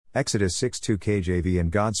Exodus 6:2 KJV.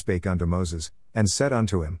 And God spake unto Moses, and said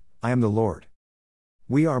unto him, I am the Lord.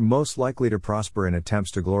 We are most likely to prosper in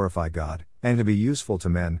attempts to glorify God, and to be useful to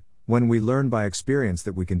men, when we learn by experience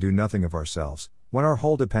that we can do nothing of ourselves, when our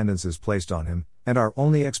whole dependence is placed on Him, and our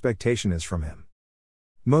only expectation is from Him.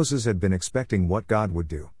 Moses had been expecting what God would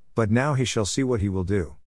do, but now he shall see what He will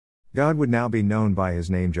do. God would now be known by His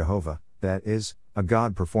name Jehovah, that is, a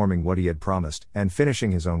God performing what He had promised, and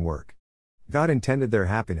finishing His own work. God intended their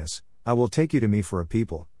happiness. I will take you to me for a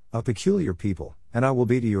people, a peculiar people, and I will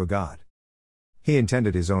be to you a God. He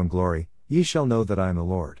intended His own glory. Ye shall know that I am the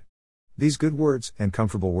Lord. These good words, and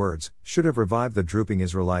comfortable words, should have revived the drooping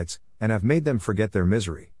Israelites, and have made them forget their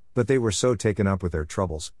misery, but they were so taken up with their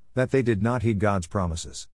troubles, that they did not heed God's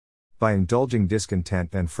promises. By indulging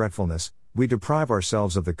discontent and fretfulness, we deprive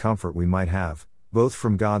ourselves of the comfort we might have, both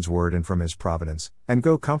from God's word and from His providence, and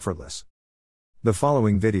go comfortless. The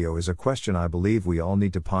following video is a question I believe we all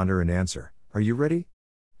need to ponder and answer. Are you ready?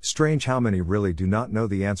 Strange how many really do not know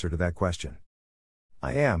the answer to that question.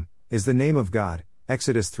 I am, is the name of God,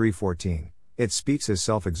 Exodus 3:14. It speaks His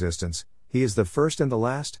self-existence. He is the first and the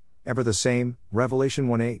last, ever the same, Revelation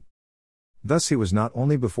 1:8. Thus He was not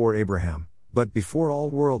only before Abraham, but before all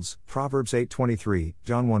worlds, Proverbs 8:23,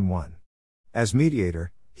 John 1:1. As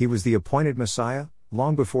mediator, He was the appointed Messiah,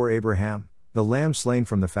 long before Abraham, the Lamb slain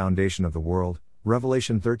from the foundation of the world,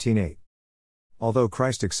 Revelation 13:8. Although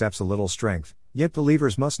Christ accepts a little strength, yet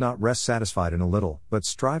believers must not rest satisfied in a little, but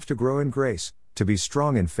strive to grow in grace, to be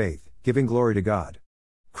strong in faith, giving glory to God.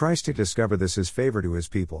 Christ to discover this is favor to His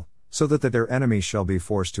people, so that their enemies shall be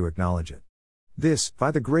forced to acknowledge it. This, by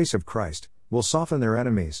the grace of Christ, will soften their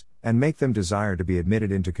enemies, and make them desire to be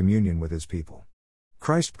admitted into communion with His people.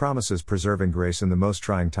 Christ promises preserving grace in the most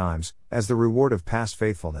trying times, as the reward of past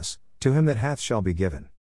faithfulness, to him that hath shall be given.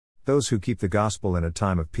 Those who keep the gospel in a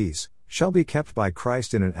time of peace, shall be kept by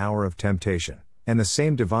Christ in an hour of temptation, and the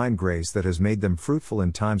same divine grace that has made them fruitful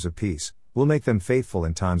in times of peace, will make them faithful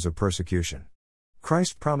in times of persecution.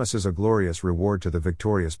 Christ promises a glorious reward to the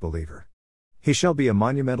victorious believer. He shall be a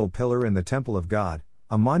monumental pillar in the temple of God,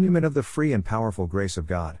 a monument of the free and powerful grace of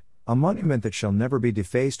God, a monument that shall never be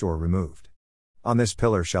defaced or removed. On this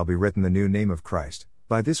pillar shall be written the new name of Christ.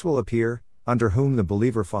 By this will appear, under whom the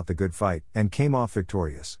believer fought the good fight, and came off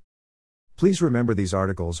victorious. Please remember these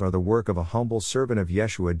articles are the work of a humble servant of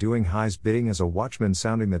Yeshua doing His bidding as a watchman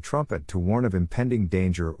sounding the trumpet to warn of impending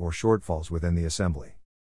danger or shortfalls within the assembly.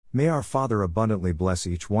 May our Father abundantly bless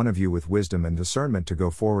each one of you with wisdom and discernment to go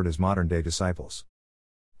forward as modern-day disciples.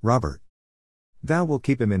 Robert. Thou wilt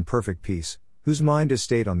keep him in perfect peace, whose mind is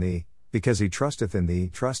stayed on Thee, because he trusteth in Thee.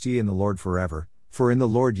 Trust ye in the Lord forever, for in the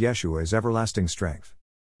Lord Yeshua is everlasting strength.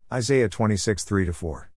 Isaiah 26:3-4.